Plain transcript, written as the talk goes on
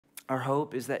Our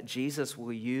hope is that Jesus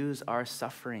will use our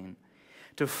suffering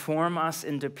to form us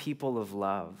into people of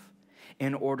love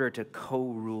in order to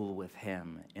co-rule with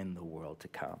him in the world to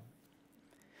come.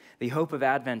 The hope of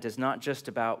Advent is not just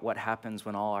about what happens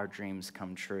when all our dreams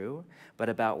come true, but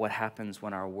about what happens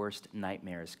when our worst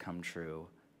nightmares come true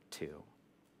too.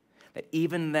 That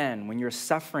even then, when your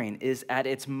suffering is at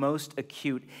its most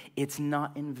acute, it's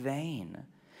not in vain.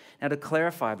 Now, to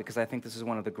clarify, because I think this is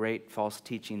one of the great false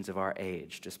teachings of our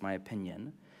age, just my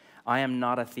opinion, I am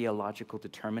not a theological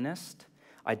determinist.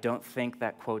 I don't think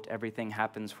that, quote, everything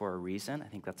happens for a reason. I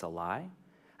think that's a lie.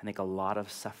 I think a lot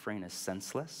of suffering is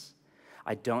senseless.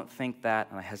 I don't think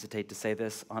that, and I hesitate to say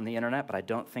this on the internet, but I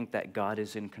don't think that God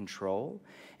is in control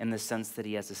in the sense that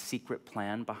he has a secret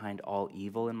plan behind all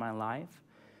evil in my life.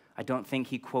 I don't think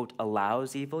he, quote,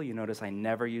 allows evil. You notice I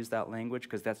never use that language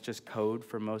because that's just code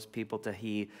for most people to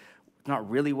it's not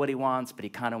really what he wants, but he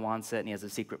kind of wants it, and he has a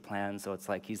secret plan, so it's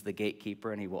like he's the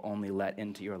gatekeeper, and he will only let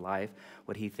into your life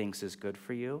what he thinks is good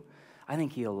for you. I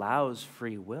think he allows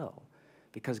free will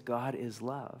because God is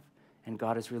love. And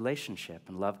God is relationship,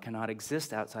 and love cannot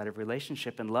exist outside of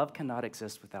relationship, and love cannot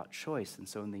exist without choice. And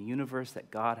so in the universe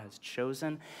that God has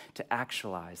chosen to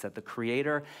actualize, that the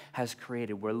Creator has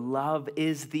created, where love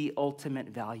is the ultimate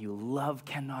value, love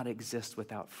cannot exist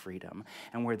without freedom.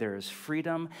 And where there is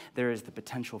freedom, there is the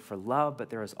potential for love,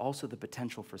 but there is also the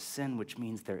potential for sin, which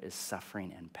means there is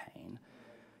suffering and pain.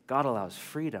 God allows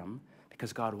freedom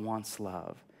because God wants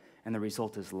love, and the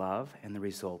result is love, and the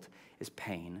result is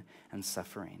pain and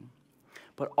suffering.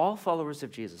 But all followers of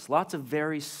Jesus, lots of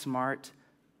very smart,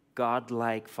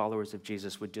 God-like followers of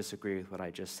Jesus would disagree with what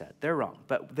I just said. They're wrong,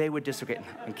 but they would disagree.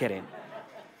 I'm kidding.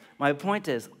 My point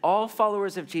is, all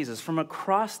followers of Jesus from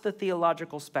across the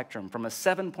theological spectrum, from a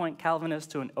 7-point Calvinist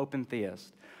to an open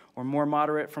theist, or more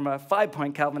moderate from a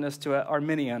 5-point Calvinist to an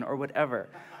Arminian or whatever,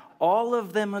 all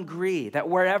of them agree that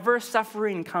wherever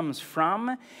suffering comes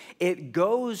from, it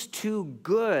goes to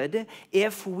good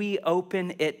if we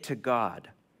open it to God.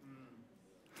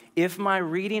 If my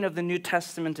reading of the New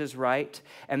Testament is right,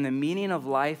 and the meaning of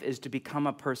life is to become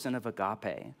a person of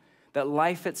agape, that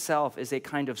life itself is a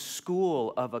kind of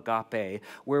school of agape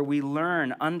where we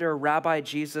learn under Rabbi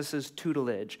Jesus'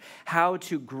 tutelage how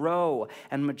to grow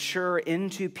and mature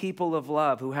into people of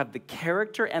love who have the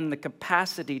character and the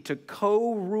capacity to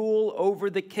co-rule over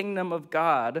the kingdom of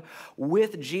God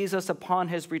with Jesus upon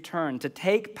his return, to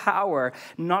take power,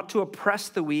 not to oppress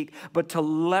the weak, but to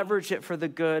leverage it for the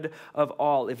good of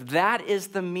all. If that is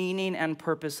the meaning and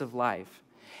purpose of life,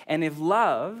 and if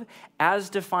love, as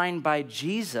defined by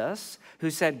Jesus, who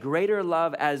said, greater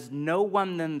love as no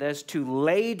one than this, to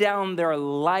lay down their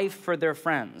life for their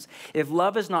friends. If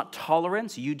love is not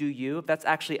tolerance, you do you, if that's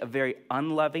actually a very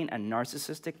unloving and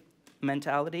narcissistic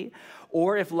mentality,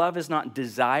 or if love is not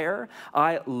desire,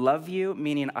 I love you,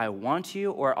 meaning I want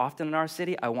you, or often in our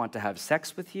city, I want to have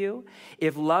sex with you.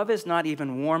 If love is not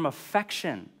even warm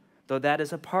affection, though that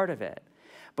is a part of it,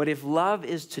 but if love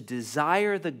is to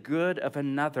desire the good of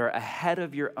another ahead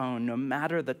of your own, no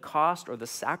matter the cost or the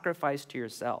sacrifice to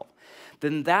yourself,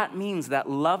 then that means that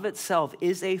love itself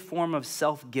is a form of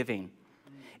self-giving.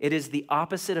 It is the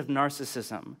opposite of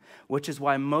narcissism, which is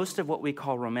why most of what we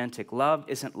call romantic love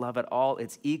isn't love at all.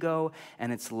 It's ego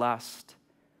and it's lust.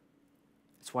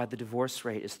 It's why the divorce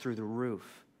rate is through the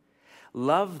roof.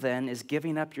 Love, then, is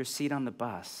giving up your seat on the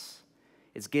bus.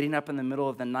 It's getting up in the middle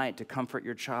of the night to comfort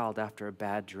your child after a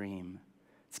bad dream.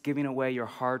 It's giving away your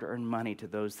hard-earned money to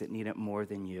those that need it more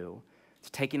than you. It's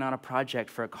taking on a project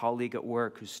for a colleague at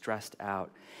work who's stressed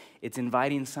out. It's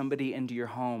inviting somebody into your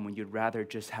home when you'd rather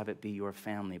just have it be your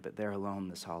family, but they're alone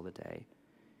this holiday.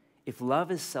 If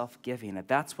love is self-giving, if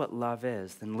that's what love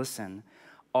is, then listen,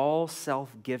 all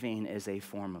self-giving is a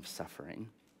form of suffering.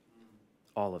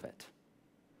 All of it.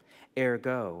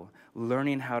 Ergo,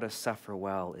 learning how to suffer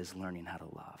well is learning how to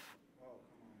love.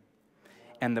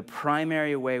 And the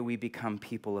primary way we become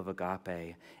people of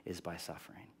agape is by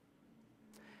suffering.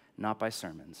 Not by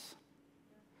sermons,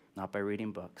 not by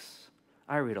reading books.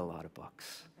 I read a lot of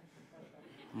books.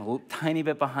 I'm a tiny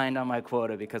bit behind on my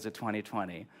quota because of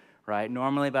 2020, right?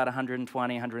 Normally about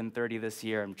 120, 130 this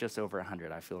year. I'm just over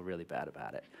 100. I feel really bad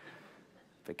about it.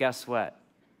 But guess what?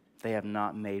 They have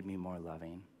not made me more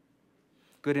loving.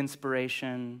 Good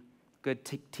inspiration, good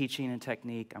teaching and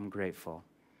technique, I'm grateful.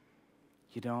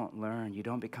 You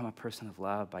don't become a person of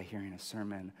love by hearing a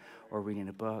sermon or reading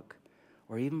a book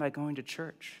or even by going to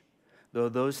church. Though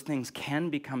those things can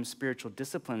become spiritual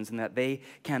disciplines and that they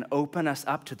can open us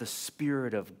up to the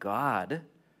Spirit of God,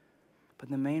 but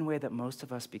the main way that most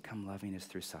of us become loving is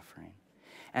through suffering.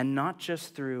 And not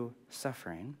just through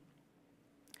suffering,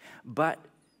 but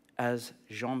As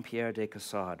Jean-Pierre de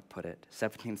Caussade put it,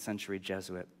 17th century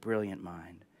Jesuit, brilliant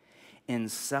mind, in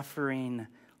suffering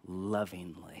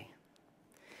lovingly.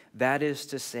 That is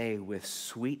to say, with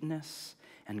sweetness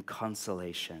and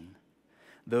consolation,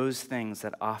 those things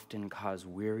that often cause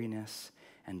weariness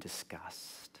and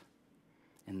disgust.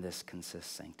 In this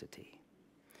consists sanctity.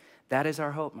 That is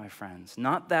our hope, my friends.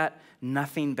 Not that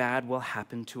nothing bad will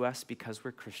happen to us because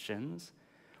we're Christians,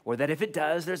 or that if it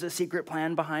does, there's a secret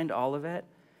plan behind all of it,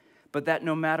 but that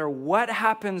no matter what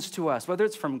happens to us, whether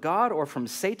it's from God or from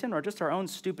Satan or just our own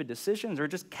stupid decisions or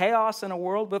just chaos in a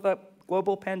world with a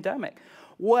global pandemic,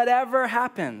 whatever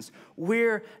happens,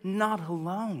 we're not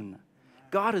alone.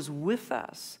 God is with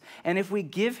us. And if we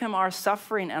give him our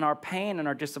suffering and our pain and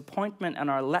our disappointment and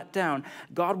our letdown,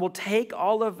 God will take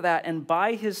all of that and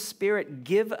by his Spirit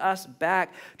give us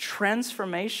back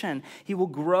transformation. He will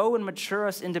grow and mature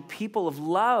us into people of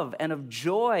love and of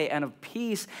joy and of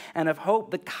peace and of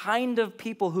hope, the kind of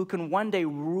people who can one day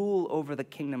rule over the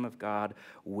kingdom of God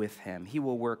with him. He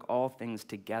will work all things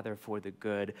together for the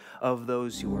good of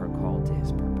those who are called to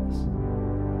his purpose.